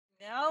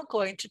now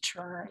going to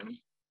turn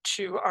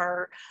to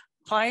our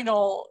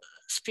final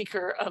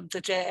speaker of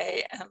the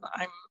day, and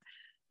I'm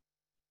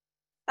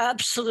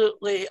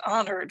absolutely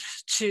honored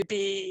to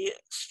be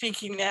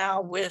speaking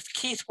now with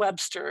Keith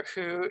Webster,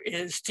 who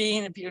is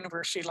Dean of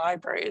University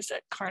Libraries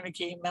at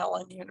Carnegie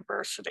Mellon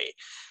University.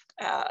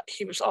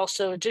 He was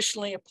also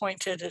additionally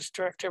appointed as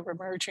Director of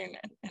Emerging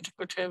and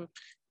Integrative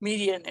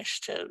Media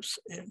Initiatives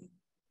in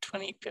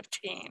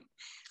 2015.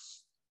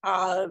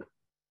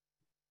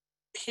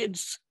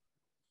 His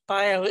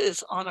bio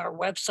is on our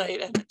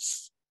website, and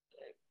it's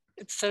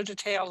so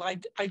detailed.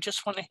 I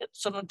just want to hit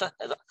some of the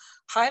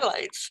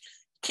highlights.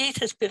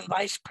 Keith has been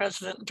Vice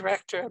President and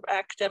Director of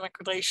Academic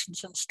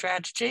Relations and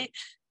Strategy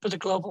for the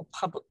global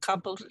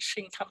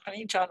publishing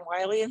company, John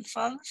Wiley &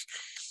 Sons.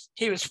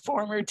 He was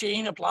former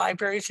Dean of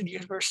Libraries and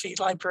University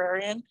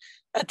Librarian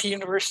at the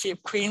University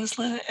of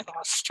Queensland in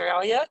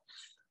Australia.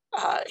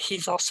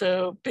 He's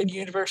also been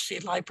University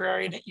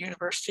Librarian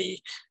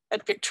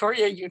at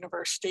Victoria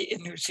University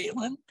in New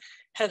Zealand,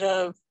 Head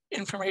of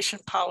Information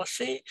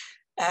Policy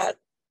at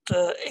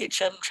the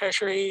HM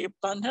Treasury of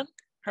London,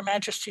 Her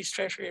Majesty's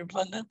Treasury of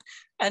London,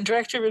 and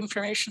Director of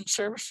Information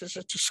Services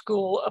at the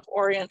School of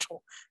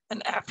Oriental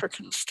and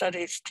African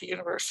Studies at the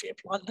University of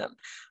London.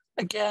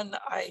 Again,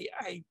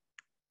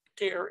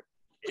 there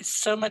is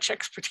so much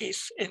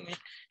expertise in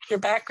your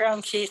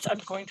background, Keith.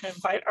 I'm going to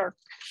invite our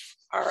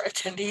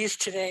attendees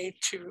today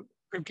to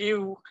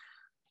review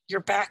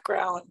your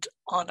background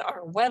on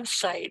our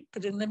website.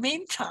 But in the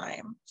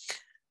meantime,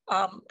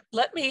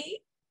 let me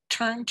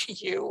turn to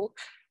you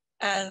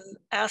and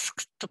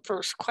ask the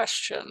first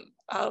question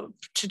of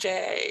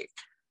today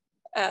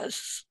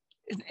as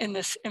in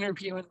this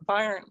interview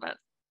environment.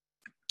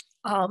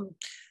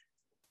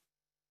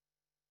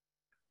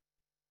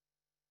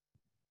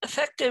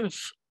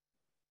 Effective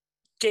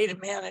data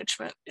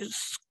management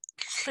is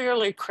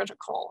clearly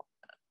critical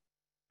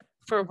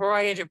for a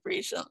variety of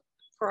reasons.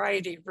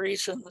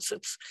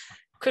 It's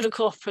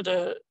critical for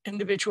the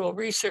individual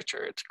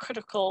researcher. It's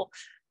critical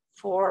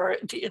for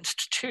the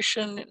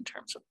institution in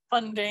terms of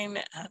funding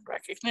and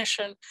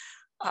recognition.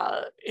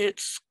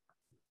 It's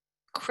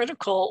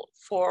critical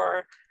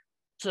for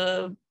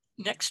the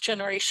next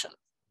generation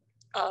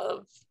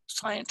of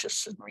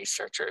scientists and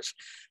researchers.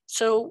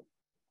 So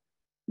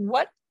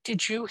what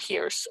did you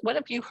hear? What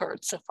have you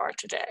heard so far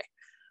today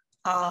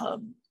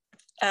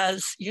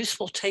as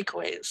useful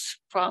takeaways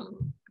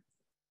from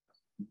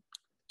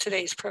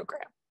today's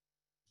program?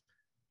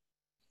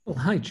 Well,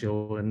 hi,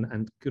 Joe,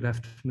 and good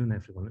afternoon,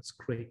 everyone. It's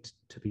great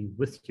to be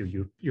with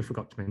you. You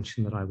forgot to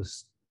mention that I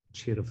was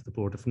chair of the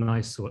board of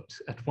NISO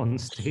at one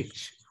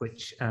stage,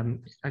 which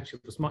actually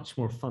was much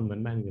more fun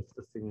than many of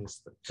the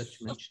things that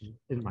you mentioned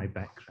in my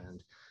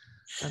background.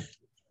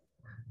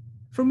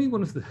 For me,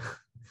 one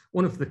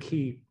of the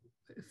key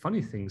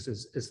funny things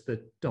is the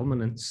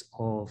dominance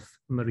of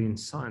marine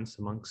science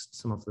amongst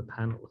some of the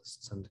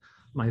panelists. And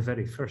my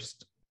very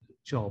first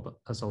job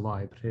as a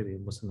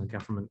librarian was in a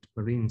government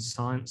marine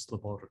science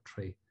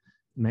laboratory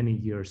many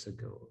years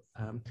ago,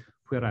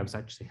 where I was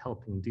actually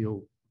helping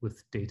deal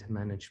with data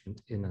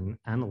management in an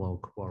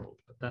analog world,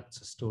 but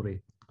that's a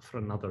story for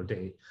another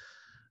day.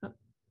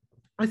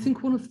 I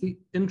think one of the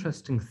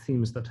interesting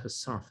themes that has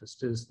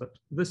surfaced is that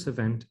this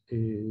event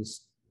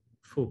is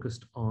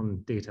focused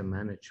on data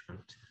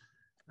management.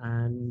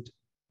 And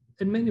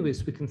in many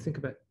ways, we can think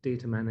about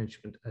data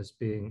management as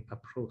being a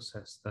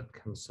process that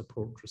can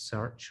support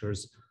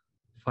researchers,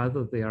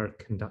 whether they are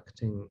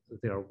conducting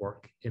their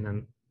work in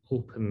an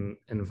open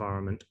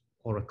environment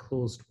or a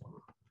closed one.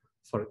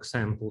 For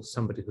example,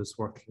 somebody who's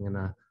working in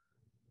a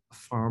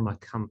pharma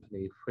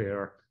company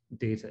where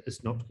data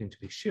is not going to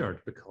be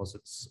shared because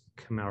it's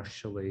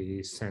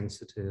commercially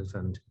sensitive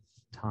and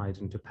tied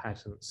into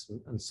patents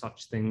and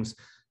such things.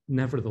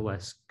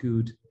 Nevertheless,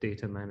 good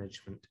data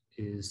management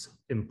is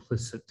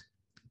implicit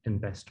in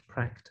best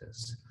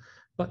practice.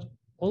 But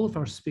all of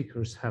our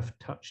speakers have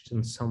touched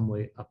in some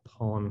way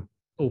upon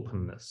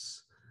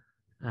openness.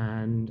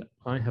 And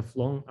I have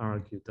long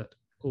argued that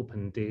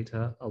open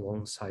data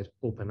alongside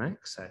open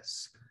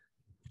access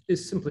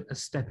is simply a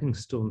stepping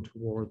stone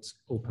towards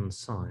open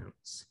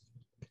science.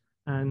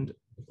 And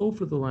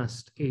over the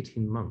last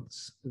 18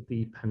 months,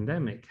 the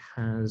pandemic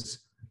has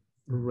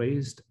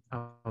raised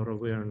our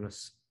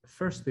awareness,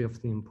 firstly, of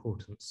the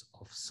importance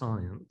of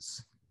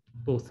science,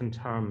 both in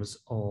terms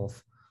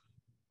of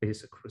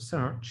basic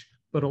research,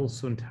 but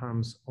also in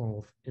terms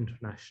of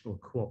international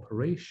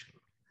cooperation.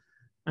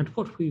 And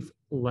what we've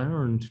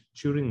learned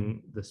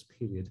during this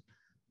period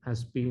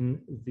has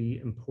been the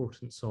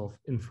importance of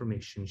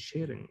information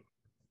sharing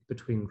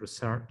between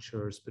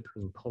researchers,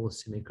 between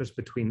policymakers,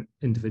 between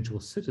individual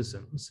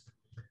citizens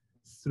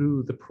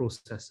through the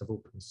process of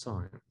open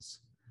science.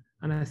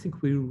 And I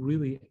think we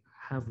really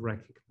have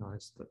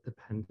recognized that the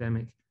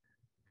pandemic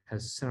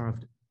has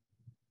served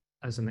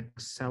as an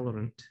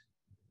accelerant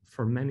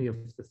for many of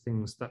the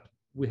things that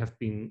we have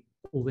been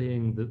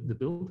laying the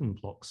building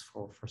blocks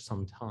for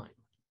some time.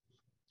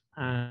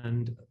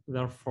 And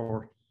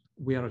therefore,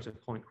 we are at a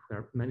point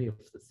where many of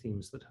the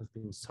themes that have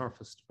been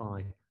surfaced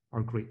by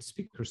our great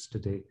speakers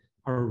today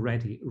are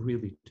ready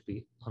really to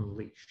be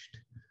unleashed.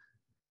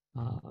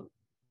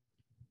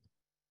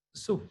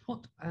 So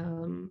what,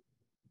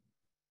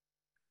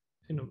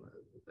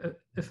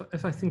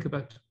 if I think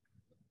about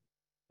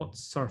what's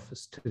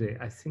surfaced today,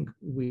 I think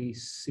we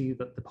see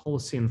that the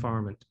policy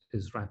environment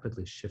is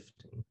rapidly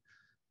shifting.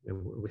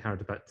 We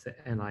heard about the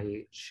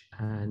NIH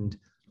and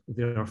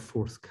their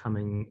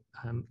forthcoming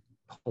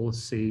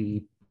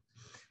policy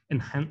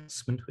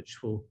enhancement,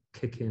 which will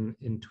kick in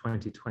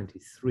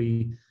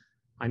 2023.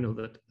 I know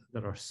that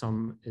there are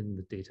some in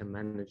the data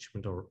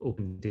management or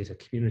open data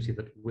community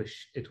that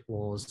wish it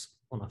was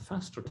on a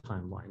faster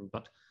timeline,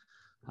 but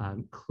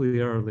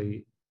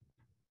clearly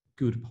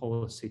good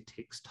policy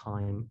takes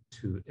time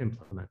to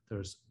implement.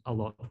 There's a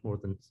lot more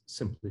than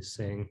simply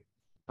saying,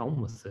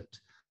 on with it.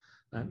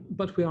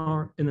 But we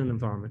are in an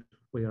environment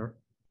where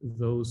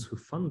those who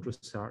fund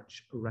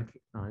research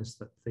recognize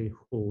that they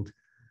hold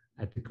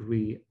a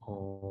degree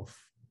of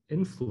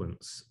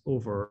influence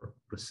over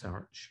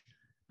research.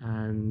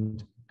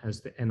 And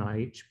as the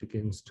NIH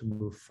begins to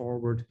move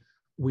forward,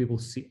 we will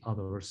see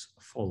others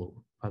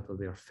follow, whether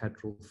they are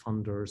federal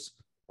funders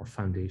or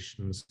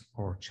foundations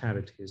or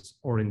charities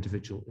or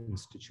individual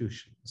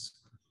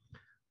institutions.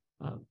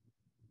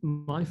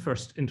 My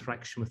first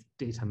interaction with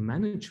data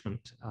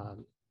management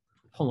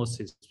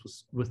policies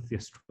was with the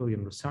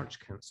Australian Research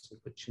Council,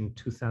 which in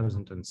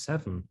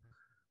 2007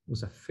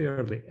 was a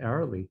fairly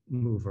early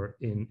mover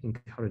in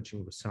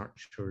encouraging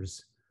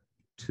researchers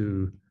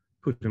to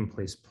put in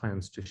place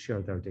plans to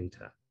share their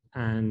data.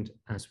 And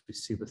as we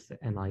see with the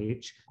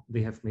NIH,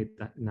 they have made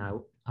that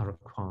now a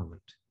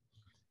requirement.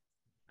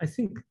 I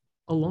think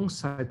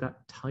alongside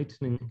that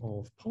tightening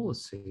of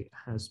policy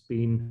has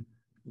been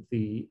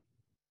the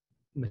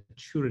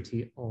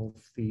maturity of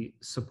the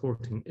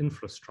supporting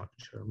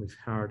infrastructure. And we've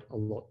heard a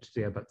lot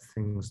today about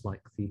things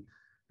like the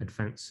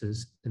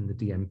advances in the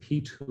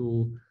DMP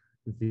tool,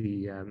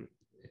 the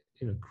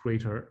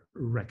greater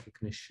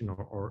recognition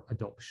or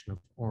adoption of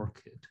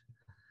ORCID.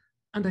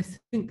 And I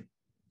think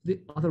the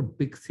other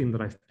big theme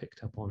that I've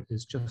picked up on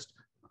is just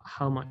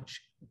how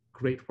much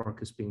great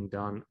work is being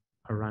done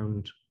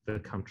around the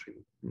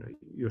country.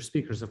 Your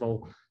speakers have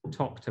all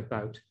talked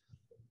about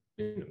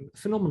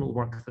phenomenal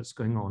work that's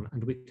going on,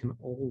 and we can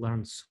all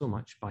learn so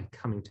much by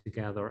coming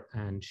together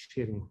and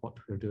sharing what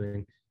we're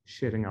doing,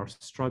 sharing our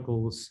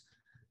struggles,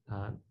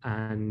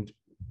 and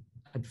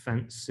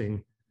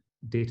advancing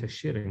data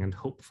sharing and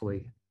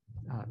hopefully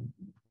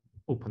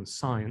open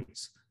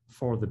science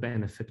for the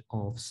benefit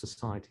of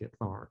society at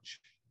large.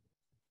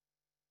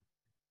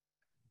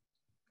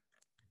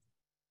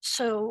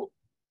 So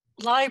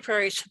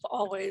libraries have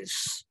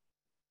always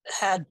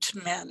had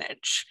to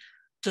manage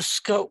the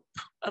scope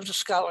of the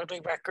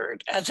scholarly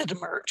record as it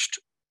emerged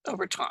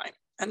over time.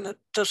 And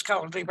the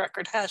scholarly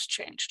record has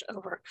changed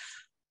over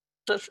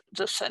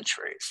the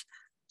centuries.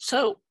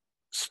 So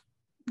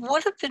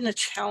what have been the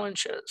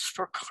challenges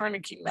for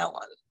Carnegie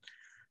Mellon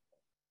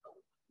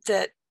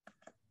that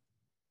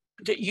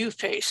you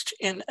faced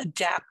in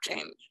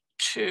adapting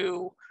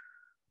to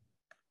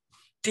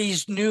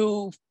these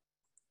new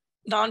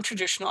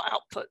non-traditional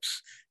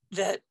outputs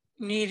that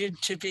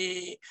needed to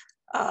be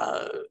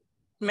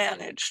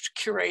managed,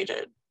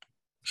 curated,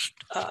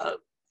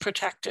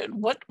 protected?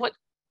 What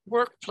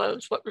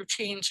workflows, what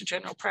routines and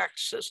general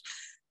practices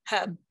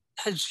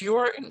has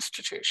your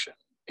institution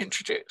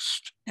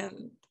introduced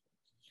in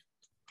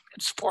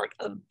support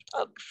of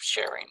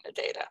sharing the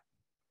data?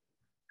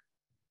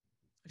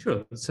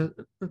 Sure,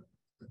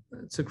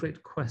 it's a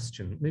great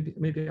question.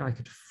 Maybe I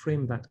could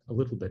frame that a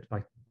little bit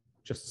by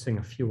just saying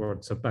a few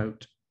words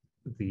about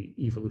the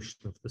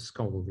evolution of the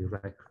scholarly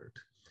record.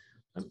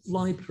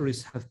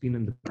 Libraries have been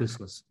in the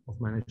business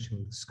of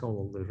managing the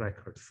scholarly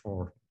record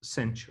for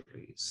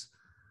centuries,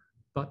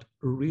 but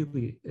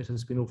really it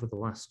has been over the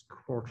last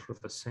quarter of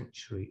a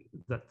century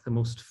that the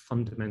most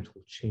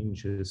fundamental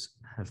changes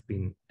have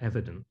been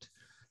evident.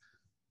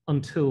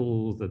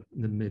 Until the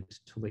mid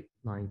to late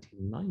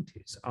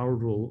 1990s, our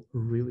role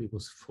really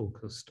was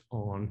focused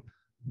on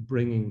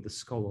bringing the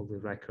scholarly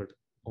record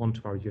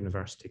onto our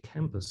university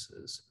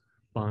campuses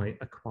by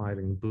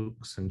acquiring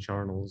books and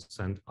journals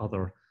and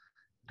other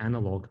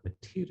analog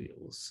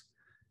materials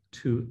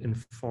to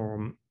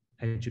inform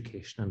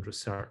education and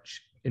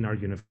research in our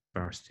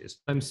universities.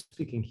 I'm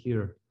speaking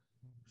here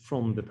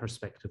from the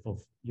perspective of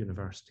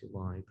university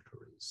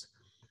libraries.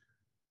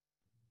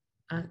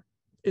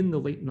 In the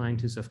late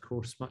 90s, of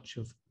course, much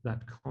of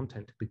that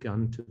content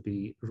began to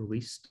be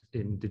released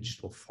in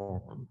digital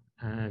form,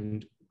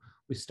 and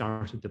we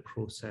started the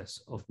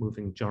process of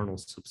moving journal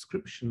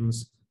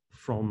subscriptions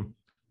from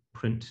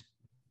print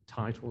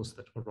titles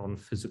that were on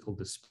physical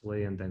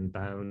display and then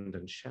bound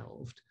and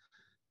shelved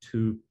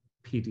to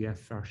PDF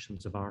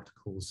versions of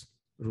articles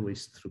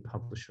released through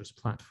publishers'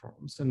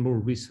 platforms. And more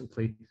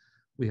recently,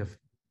 we have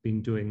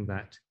been doing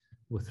that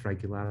with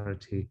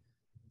regularity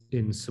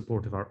in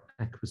support of our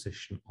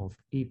acquisition of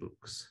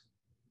ebooks.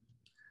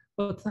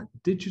 But that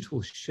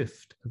digital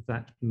shift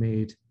that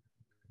made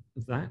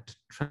that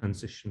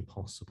transition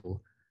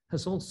possible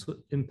has also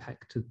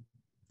impacted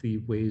the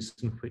ways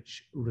in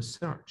which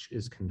research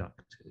is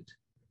conducted.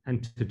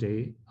 And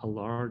today, a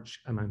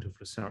large amount of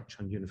research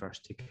on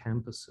university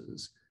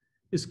campuses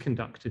is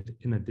conducted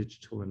in a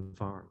digital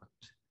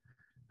environment.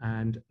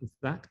 And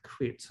that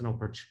creates an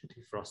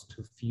opportunity for us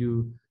to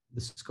view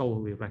the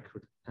scholarly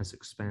record as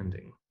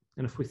expanding.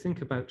 And if we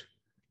think about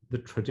the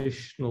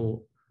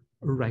traditional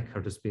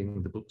record as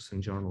being the books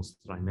and journals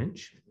that I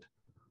mentioned,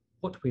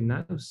 what we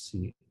now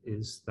see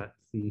is that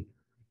the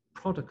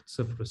products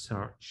of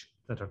research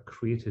that are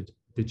created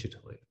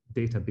digitally,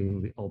 data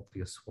being the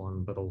obvious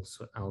one, but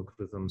also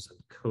algorithms and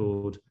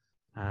code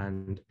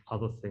and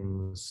other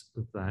things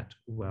that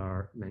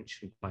were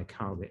mentioned by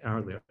Carly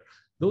earlier,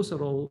 those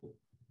are all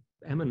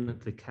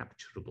eminently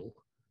capturable,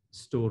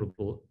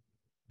 storable,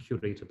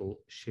 curatable,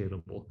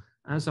 shareable,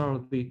 as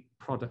are the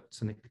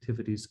products and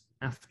activities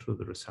after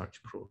the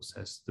research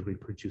process, the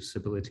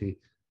reproducibility,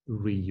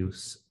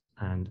 reuse,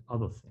 and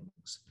other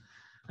things.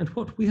 And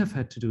what we have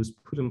had to do is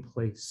put in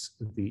place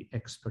the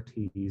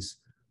expertise,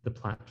 the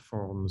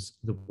platforms,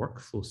 the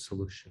workflow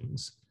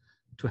solutions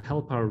to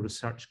help our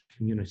research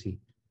community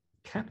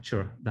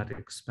capture that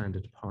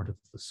expanded part of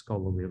the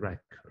scholarly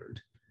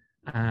record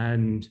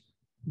and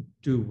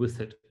do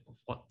with it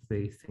what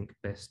they think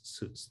best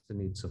suits the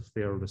needs of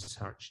their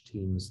research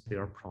teams,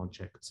 their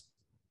projects,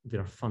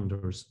 their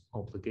funders'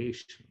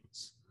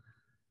 obligations.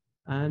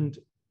 And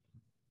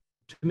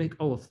to make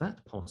all of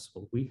that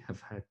possible, we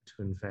have had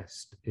to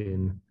invest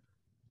in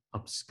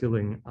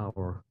upskilling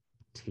our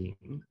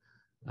team,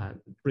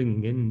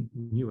 bringing in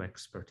new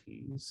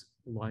expertise,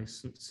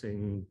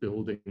 licensing,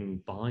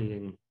 building,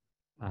 buying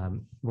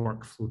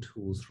workflow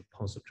tools,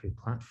 repository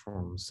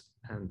platforms,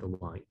 and the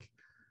like,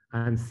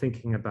 and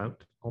thinking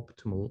about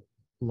optimal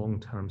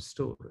long-term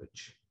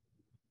storage.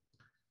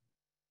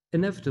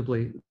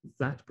 Inevitably,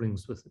 that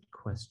brings with it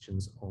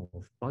questions of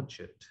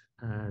budget.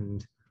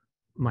 And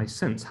my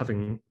sense,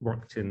 having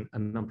worked in a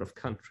number of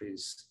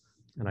countries,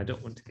 and I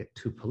don't want to get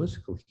too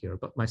political here,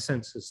 but my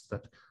sense is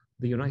that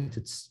the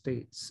United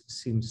States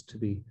seems to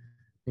be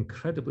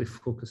incredibly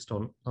focused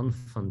on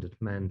unfunded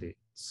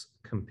mandates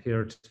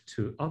compared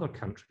to other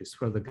countries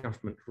where the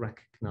government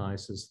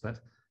recognizes that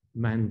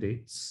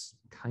mandates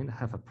kind of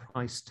have a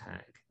price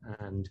tag.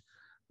 And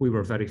we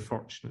were very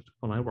fortunate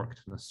when I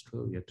worked in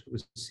Australia to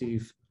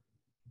receive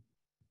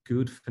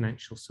good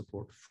financial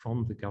support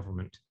from the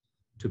government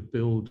to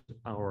build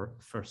our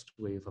first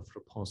wave of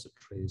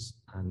repositories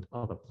and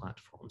other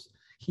platforms.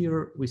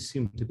 Here we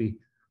seem to be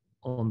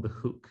on the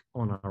hook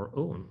on our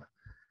own.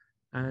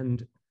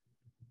 And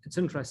it's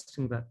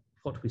interesting that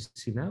what we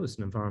see now is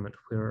an environment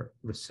where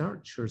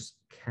researchers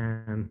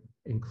can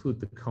include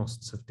the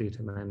costs of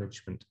data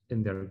management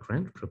in their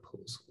grant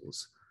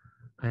proposals.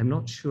 I am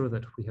not sure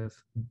that we have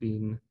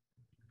been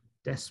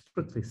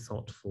desperately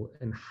thoughtful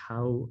in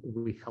how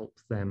we help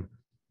them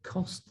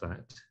cost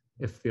that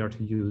if they are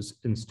to use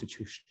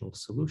institutional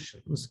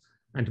solutions,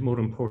 and more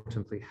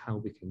importantly, how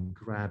we can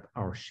grab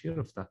our share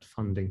of that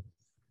funding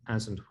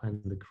as and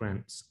when the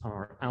grants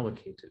are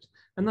allocated.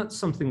 And that's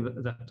something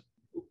that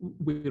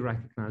we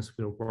recognize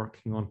we're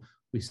working on.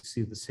 We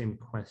see the same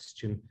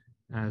question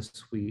as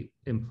we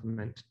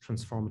implement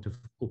transformative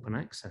open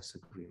access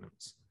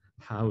agreements.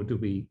 How do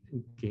we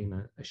gain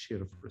a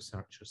share of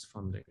researchers'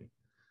 funding?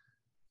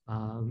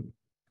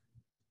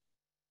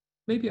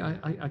 Maybe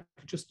I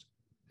could just,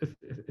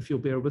 if you'll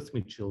bear with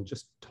me, Jill,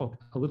 just talk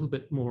a little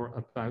bit more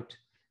about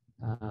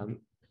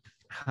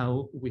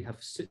how we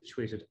have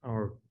situated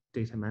our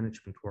data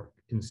management work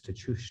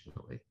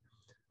institutionally.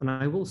 And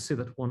I will say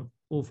that one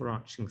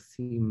overarching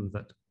theme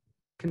that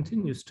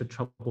continues to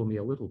trouble me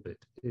a little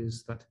bit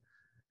is that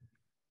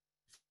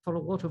for a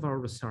lot of our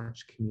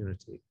research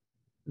community,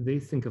 they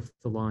think of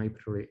the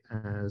library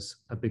as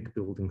a big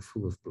building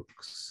full of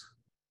books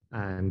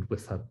and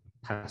with a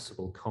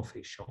passable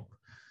coffee shop.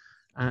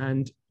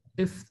 And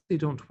if they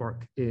don't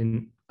work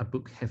in a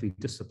book-heavy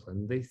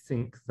discipline, they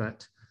think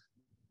that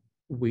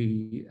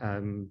we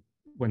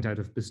went out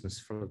of business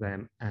for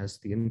them as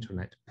the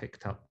internet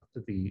picked up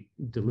the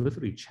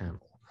delivery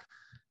channel.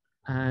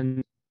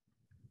 And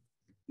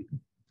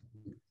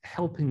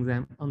helping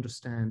them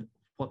understand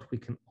what we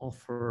can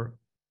offer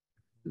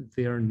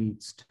their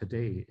needs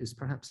today is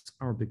perhaps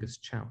our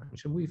biggest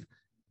challenge. And we've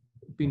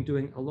been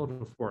doing a lot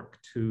of work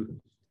to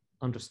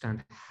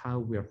understand how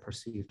we are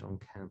perceived on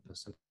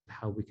campus and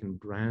how we can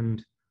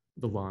brand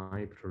the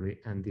library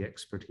and the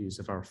expertise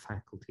of our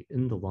faculty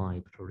in the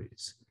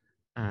libraries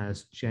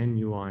as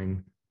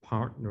genuine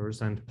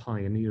partners and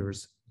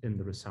pioneers in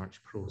the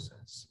research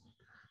process.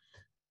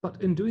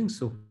 But in doing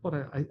so, what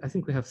I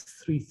think we have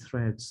three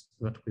threads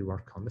that we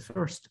work on. The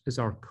first is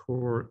our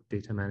core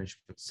data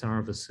management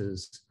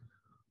services,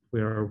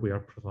 where we are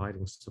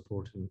providing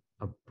support in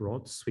a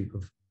broad sweep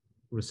of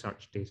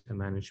research data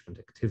management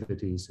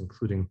activities,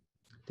 including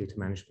data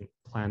management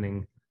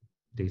planning,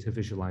 data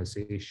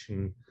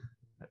visualization,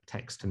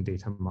 text and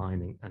data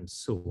mining, and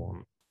so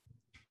on.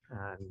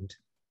 And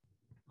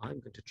I'm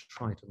going to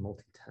try to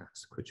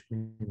multitask, which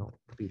may not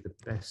be the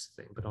best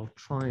thing, but I'll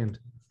try and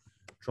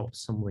drop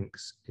some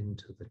links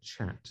into the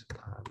chat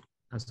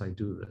as I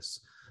do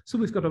this. So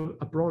we've got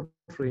a broad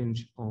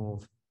range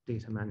of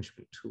data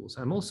management tools.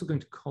 I'm also going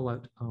to call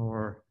out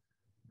our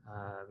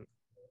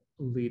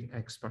lead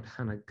expert,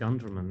 Hannah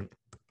Gunderman,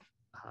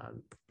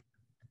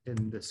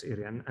 in this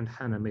area, and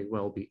Hannah may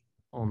well be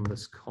on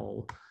this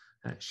call.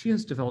 She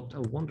has developed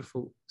a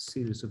wonderful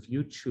series of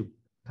YouTube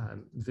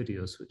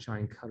videos, which I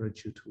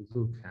encourage you to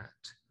look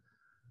at.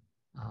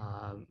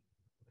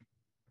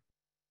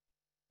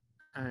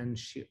 And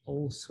she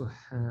also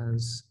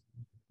has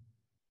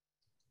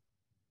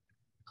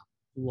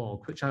a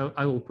blog, which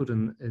I will put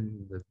in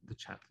the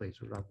chat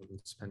later rather than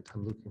spend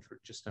time looking for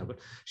it just now. But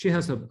she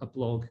has a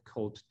blog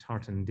called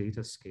Tartan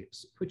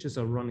Datascapes, which is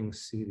a running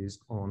series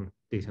on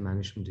data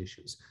management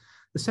issues.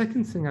 The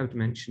second thing I would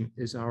mention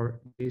is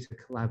our data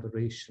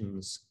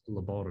collaborations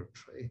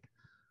laboratory,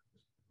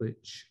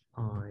 which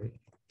I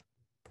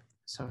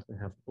certainly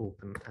have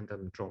open and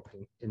I'm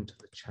dropping into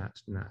the chat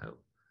now.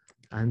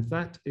 And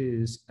that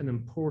is an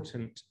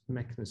important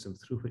mechanism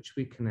through which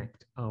we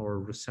connect our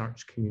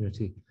research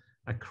community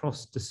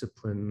across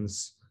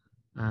disciplines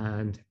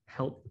and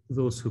help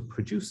those who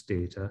produce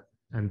data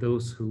and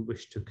those who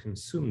wish to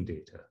consume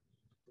data.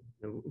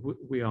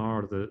 We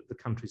are the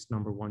country's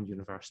 #1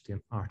 university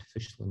in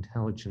artificial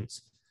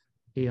intelligence.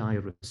 AI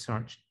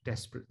research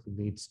desperately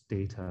needs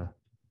data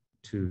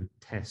to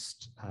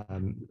test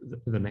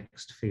the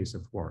next phase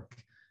of work.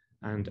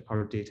 And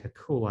our data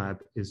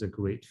collab is a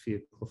great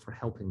vehicle for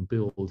helping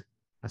build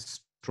a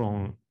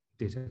strong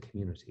data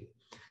community.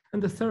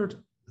 And the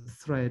third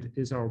thread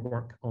is our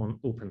work on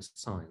open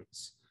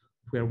science,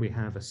 where we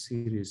have a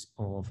series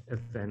of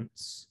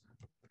events,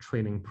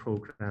 training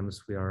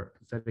programs. We are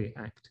very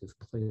active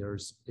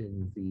players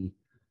in the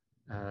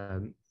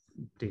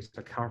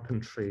data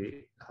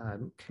carpentry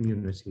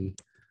community,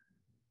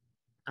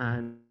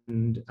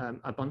 and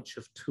a bunch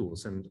of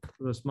tools. And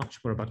there's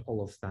much more about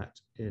all of that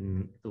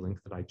in the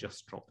link that I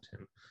just dropped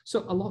in.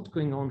 So a lot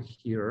going on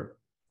here.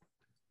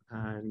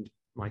 And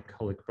my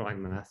colleague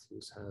Brian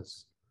Matthews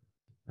has,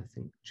 I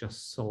think,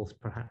 just solved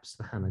perhaps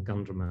the Hannah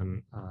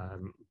Gunderman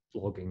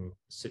blogging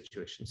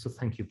situation. So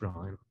thank you,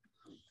 Brian.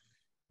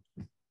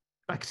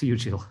 Back to you,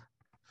 Jill.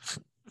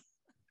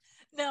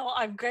 No,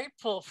 I'm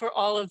grateful for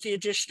all of the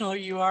additional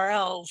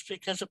URLs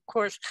because, of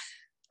course,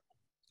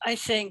 I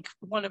think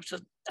one of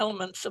the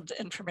elements of the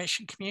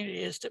information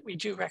community is that we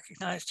do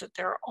recognize that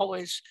there are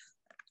always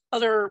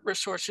other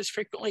resources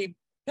frequently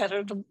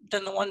better than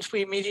the ones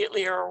we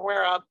immediately are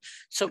aware of.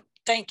 So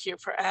thank you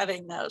for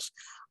adding those.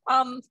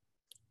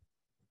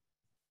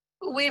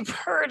 We've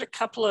heard a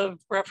couple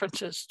of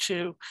references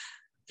to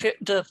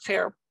the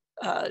FAIR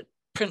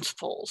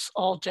principles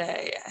all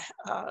day.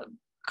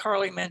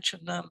 Carly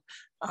mentioned them.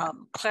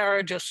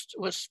 Clara just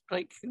was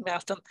speaking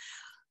about them.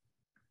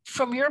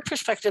 From your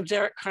perspective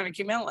there at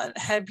Carnegie Mellon,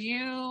 have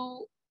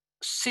you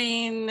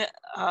seen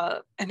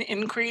an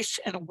increase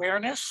in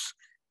awareness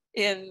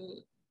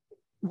in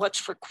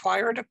what's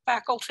required of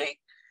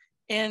faculty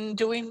in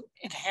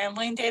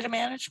handling data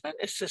management?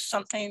 Is this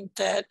something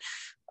that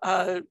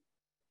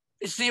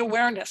is the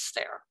awareness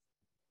there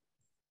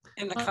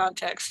in the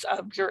context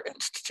of your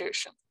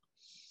institution?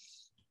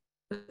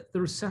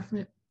 There is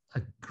certainly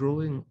a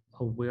growing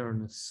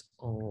awareness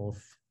of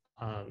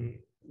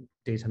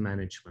data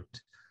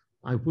management.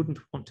 I wouldn't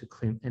want to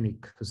claim any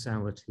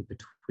causality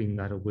between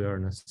that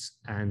awareness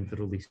and the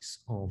release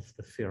of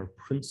the FAIR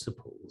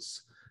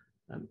principles.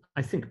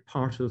 I think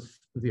part of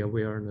the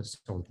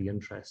awareness or the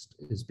interest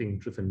is being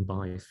driven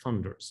by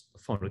funders.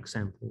 For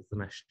example, the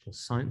National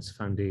Science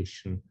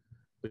Foundation,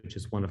 which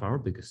is one of our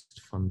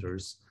biggest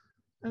funders,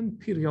 and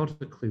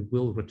periodically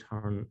will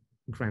return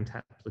grant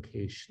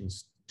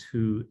applications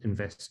to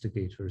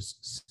investigators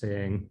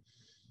saying,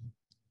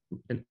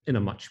 in a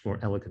much more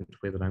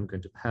elegant way that I'm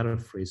going to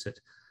paraphrase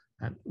it,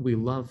 we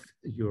love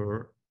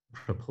your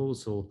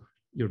proposal,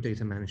 your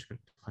data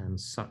management plan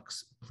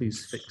sucks,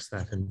 please fix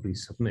that and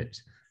resubmit.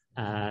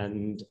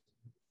 And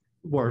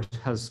word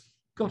has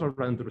got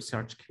around the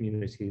research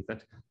community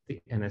that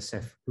the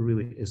NSF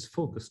really is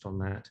focused on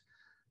that.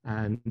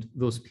 And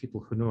those people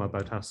who know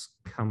about us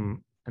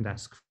come and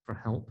ask for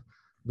help.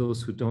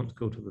 Those who don't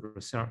go to the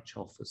research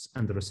office,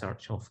 and the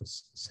research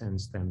office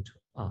sends them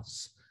to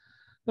us.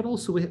 But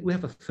also we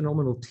have a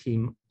phenomenal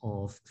team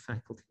of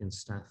faculty and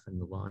staff in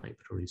the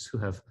libraries who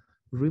have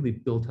really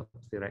built up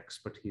their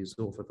expertise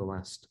over the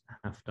last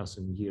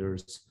half-dozen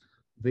years.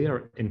 They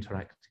are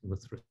interacting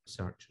with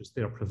researchers.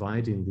 They are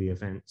providing the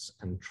events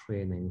and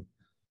training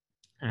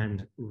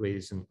and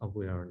raising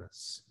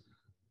awareness.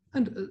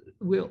 And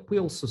we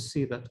also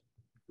see that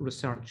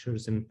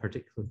researchers in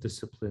particular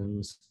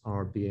disciplines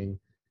are being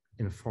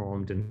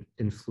informed and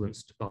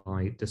influenced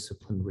by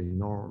disciplinary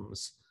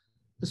norms,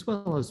 as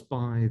well as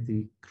by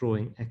the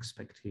growing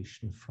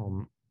expectation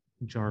from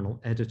journal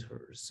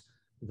editors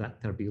that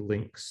there be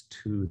links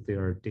to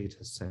their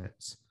data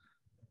sets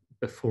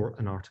before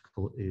an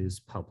article is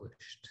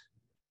published.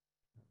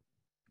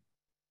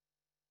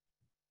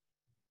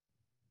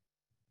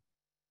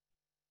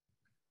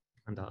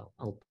 And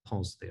I'll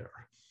pause there.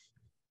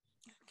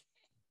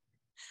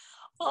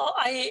 Well,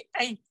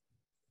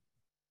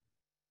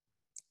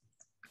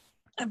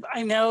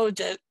 I know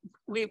that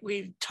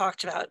we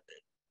talked about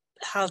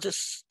how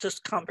this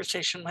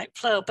conversation might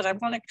flow, but I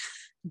want to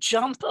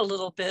jump a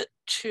little bit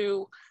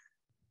to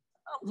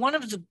one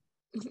of the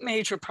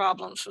major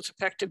problems with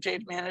effective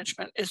data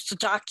management is the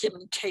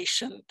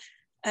documentation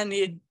and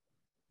the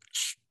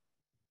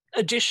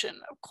addition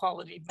of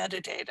quality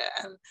metadata.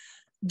 And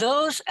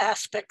those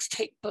aspects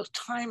take both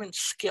time and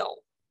skill.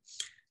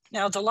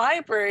 Now, the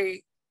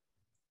library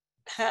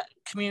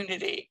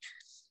community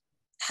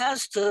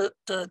has the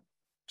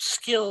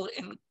skill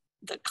in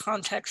the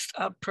context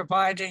of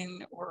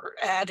providing or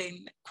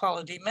adding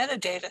quality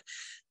metadata,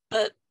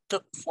 but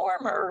the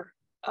former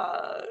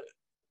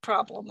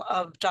problem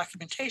of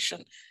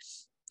documentation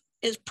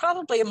is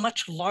probably a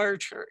much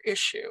larger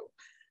issue.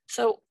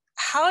 So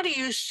how do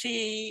you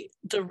see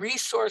the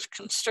resource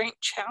constraint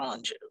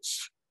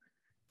challenges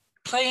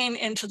playing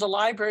into the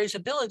library's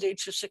ability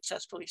to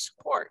successfully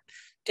support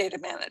data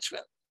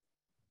management?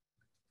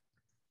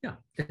 Yeah,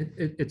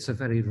 it's a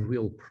very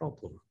real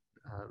problem.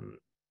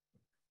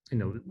 You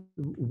know,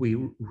 we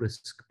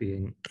risk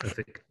being a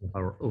victim of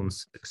our own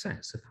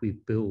success. If we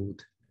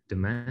build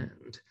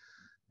demand,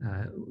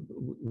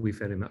 we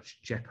very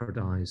much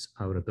jeopardize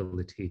our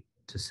ability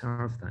to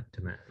serve that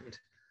demand.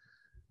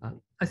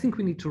 I think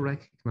we need to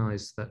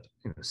recognize that,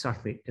 you know,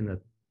 certainly in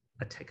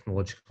a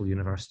technological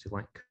university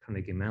like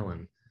Carnegie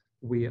Mellon,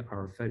 we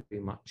are very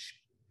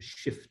much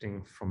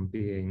shifting from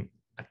being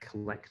a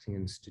collecting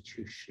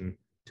institution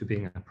to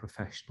being a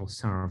professional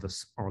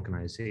service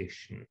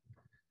organization.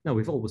 Now,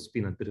 we've always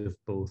been a bit of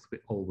both, we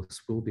always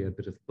will be a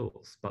bit of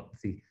both, but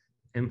the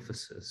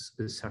emphasis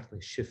is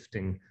certainly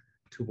shifting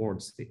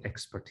towards the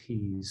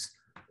expertise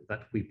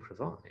that we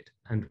provide.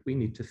 And we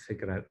need to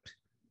figure out,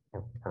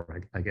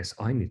 or I guess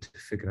I need to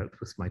figure out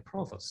with my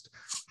provost,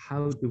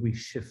 how do we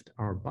shift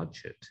our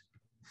budget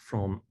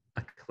from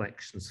a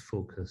collections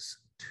focus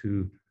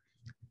to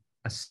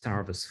a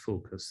service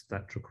focus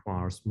that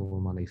requires more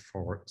money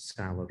for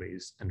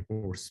salaries and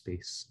more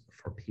space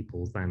for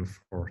people than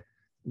for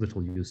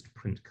little used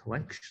print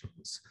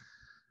collections.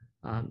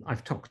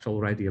 I've talked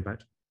already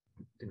about,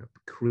 you know,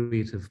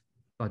 creative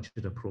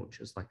budget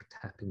approaches like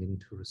tapping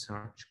into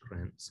research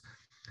grants.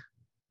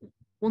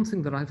 One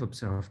thing that I've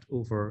observed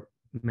over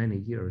many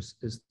years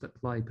is that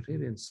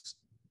librarians,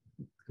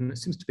 and it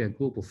seems to be a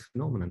global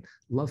phenomenon,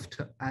 love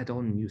to add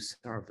on new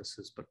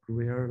services, but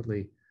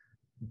rarely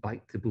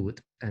bite the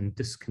bullet and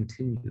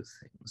discontinue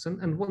things.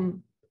 And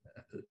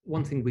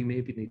one thing we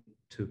maybe need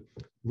to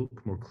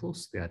look more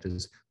closely at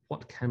is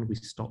what can we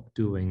stop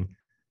doing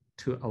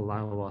to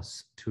allow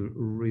us to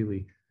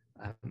really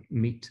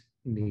meet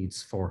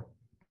needs for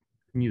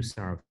new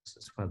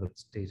services, whether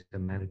it's data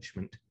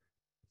management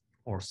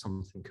or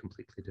something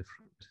completely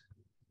different.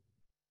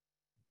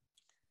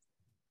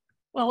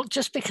 Well,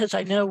 just because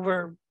I know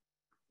we're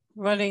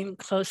running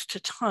close to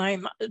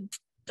time,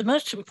 the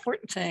most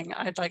important thing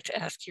I'd like to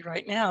ask you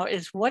right now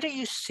is, what do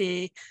you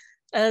see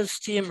as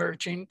the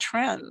emerging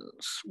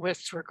trends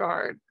with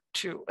regard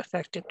to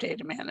effective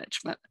data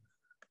management?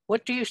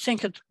 What do you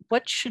think of,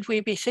 what should we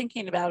be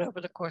thinking about over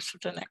the course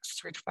of the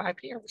next 3 to 5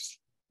 years?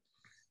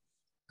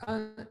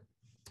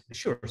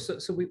 Sure.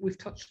 So we've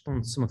touched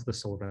on some of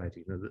this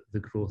already. You know, the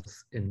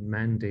growth in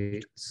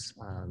mandates,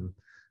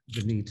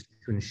 the need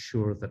to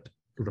ensure that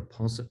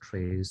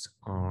repositories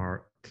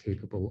are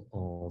capable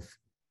of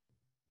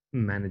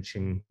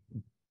managing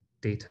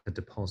data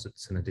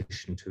deposits in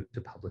addition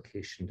to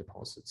publication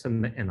deposits.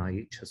 And the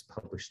NIH has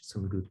published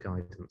some good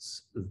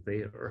guidance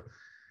there.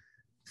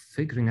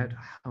 Figuring out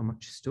how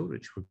much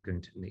storage we're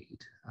going to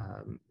need.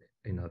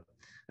 You know,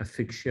 a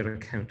Figshare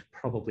account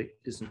probably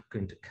isn't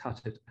going to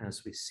cut it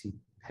as we see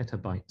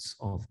petabytes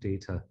of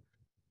data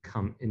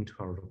come into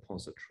our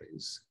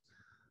repositories.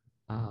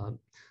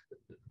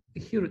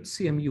 Here at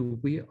CMU,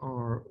 we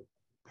are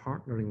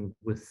partnering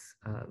with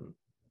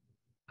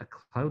a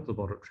cloud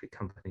laboratory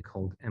company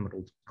called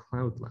Emerald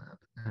Cloud Lab,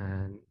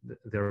 and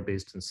they're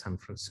based in San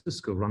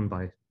Francisco, run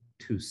by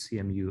 2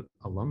 CMU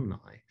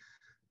alumni.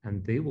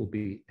 And they will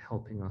be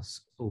helping us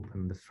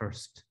open the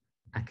first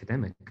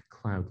academic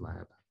cloud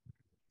lab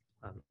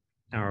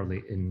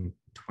early in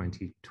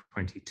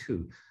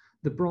 2022.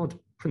 The broad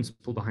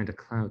principle behind a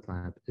cloud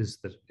lab is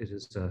that it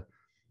is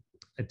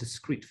a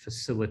discrete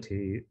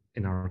facility.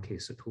 In our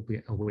case, it will be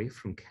away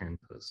from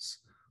campus,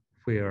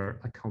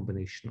 where a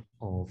combination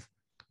of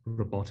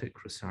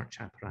robotic research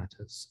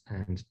apparatus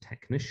and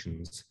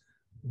technicians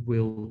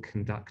will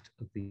conduct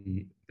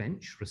the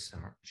bench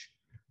research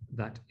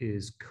that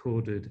is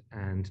coded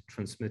and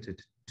transmitted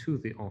to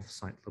the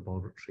off-site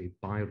laboratory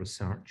by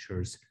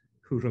researchers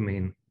who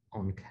remain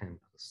on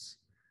campus.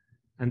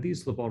 And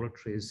these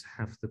laboratories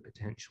have the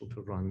potential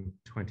to run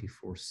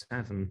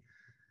 24/7.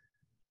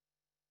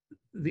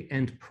 The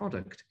end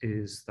product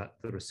is that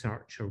the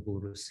researcher will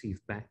receive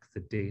back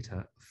the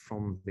data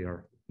from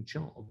their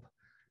job.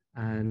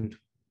 And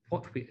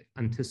what we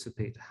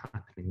anticipate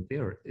happening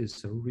there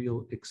is a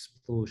real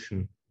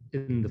explosion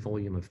in the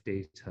volume of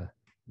data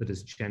that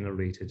is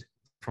generated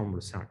from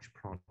research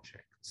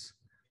projects.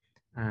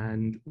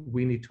 And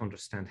we need to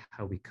understand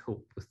how we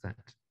cope with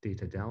that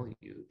data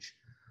deluge.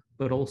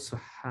 but also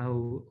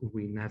how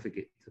we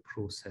navigate the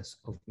process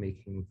of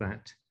making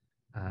that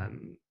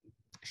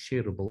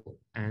shareable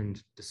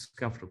and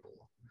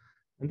discoverable.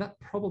 And that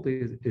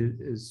probably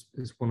is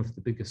one of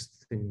the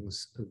biggest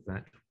things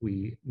that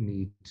we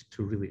need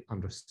to really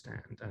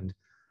understand. And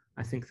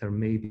I think there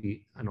may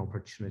be an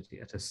opportunity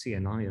at a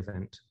CNI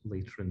event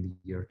later in the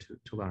year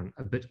to learn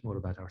a bit more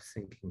about our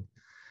thinking.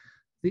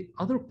 The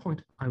other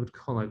point I would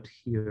call out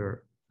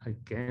here,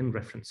 again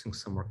referencing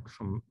some work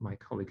from my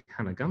colleague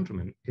Hannah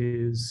Gunderman,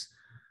 is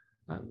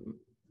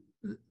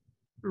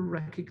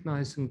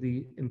recognizing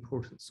the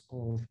importance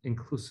of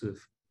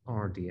inclusive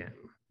RDM.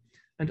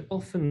 And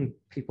often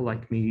people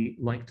like me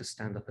like to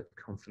stand up at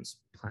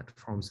conference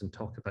platforms and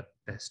talk about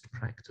best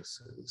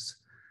practices.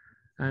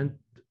 And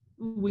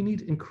we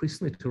need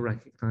increasingly to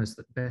recognize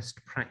that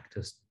best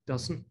practice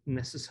doesn't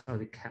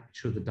necessarily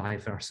capture the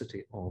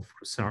diversity of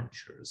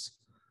researchers,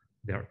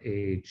 their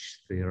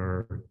age,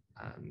 their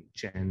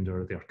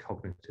gender, their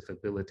cognitive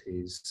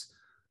abilities,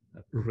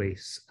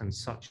 race, and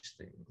such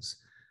things.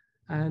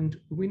 And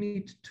we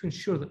need to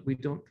ensure that we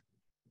don't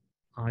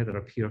either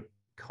appear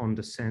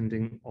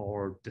condescending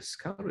or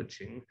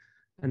discouraging,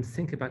 and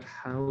think about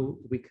how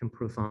we can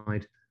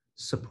provide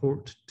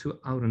support to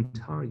our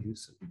entire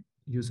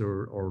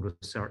user or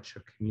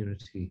researcher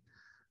community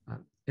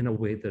in a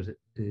way that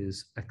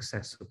is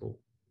accessible.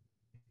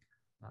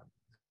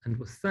 And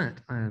with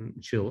that,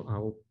 Jill,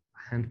 I'll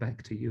hand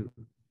back to you.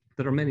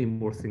 There are many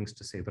more things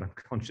to say, but I'm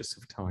conscious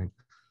of time.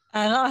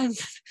 And I'm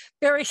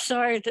very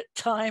sorry that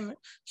time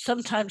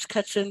sometimes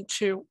cuts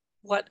into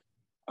what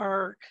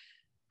are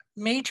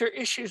major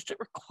issues that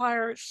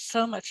require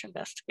so much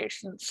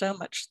investigation and so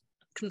much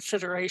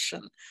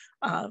consideration,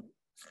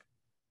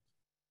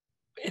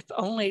 if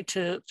only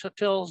to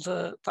fulfill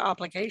the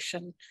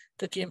obligation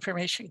that the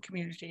information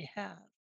community has.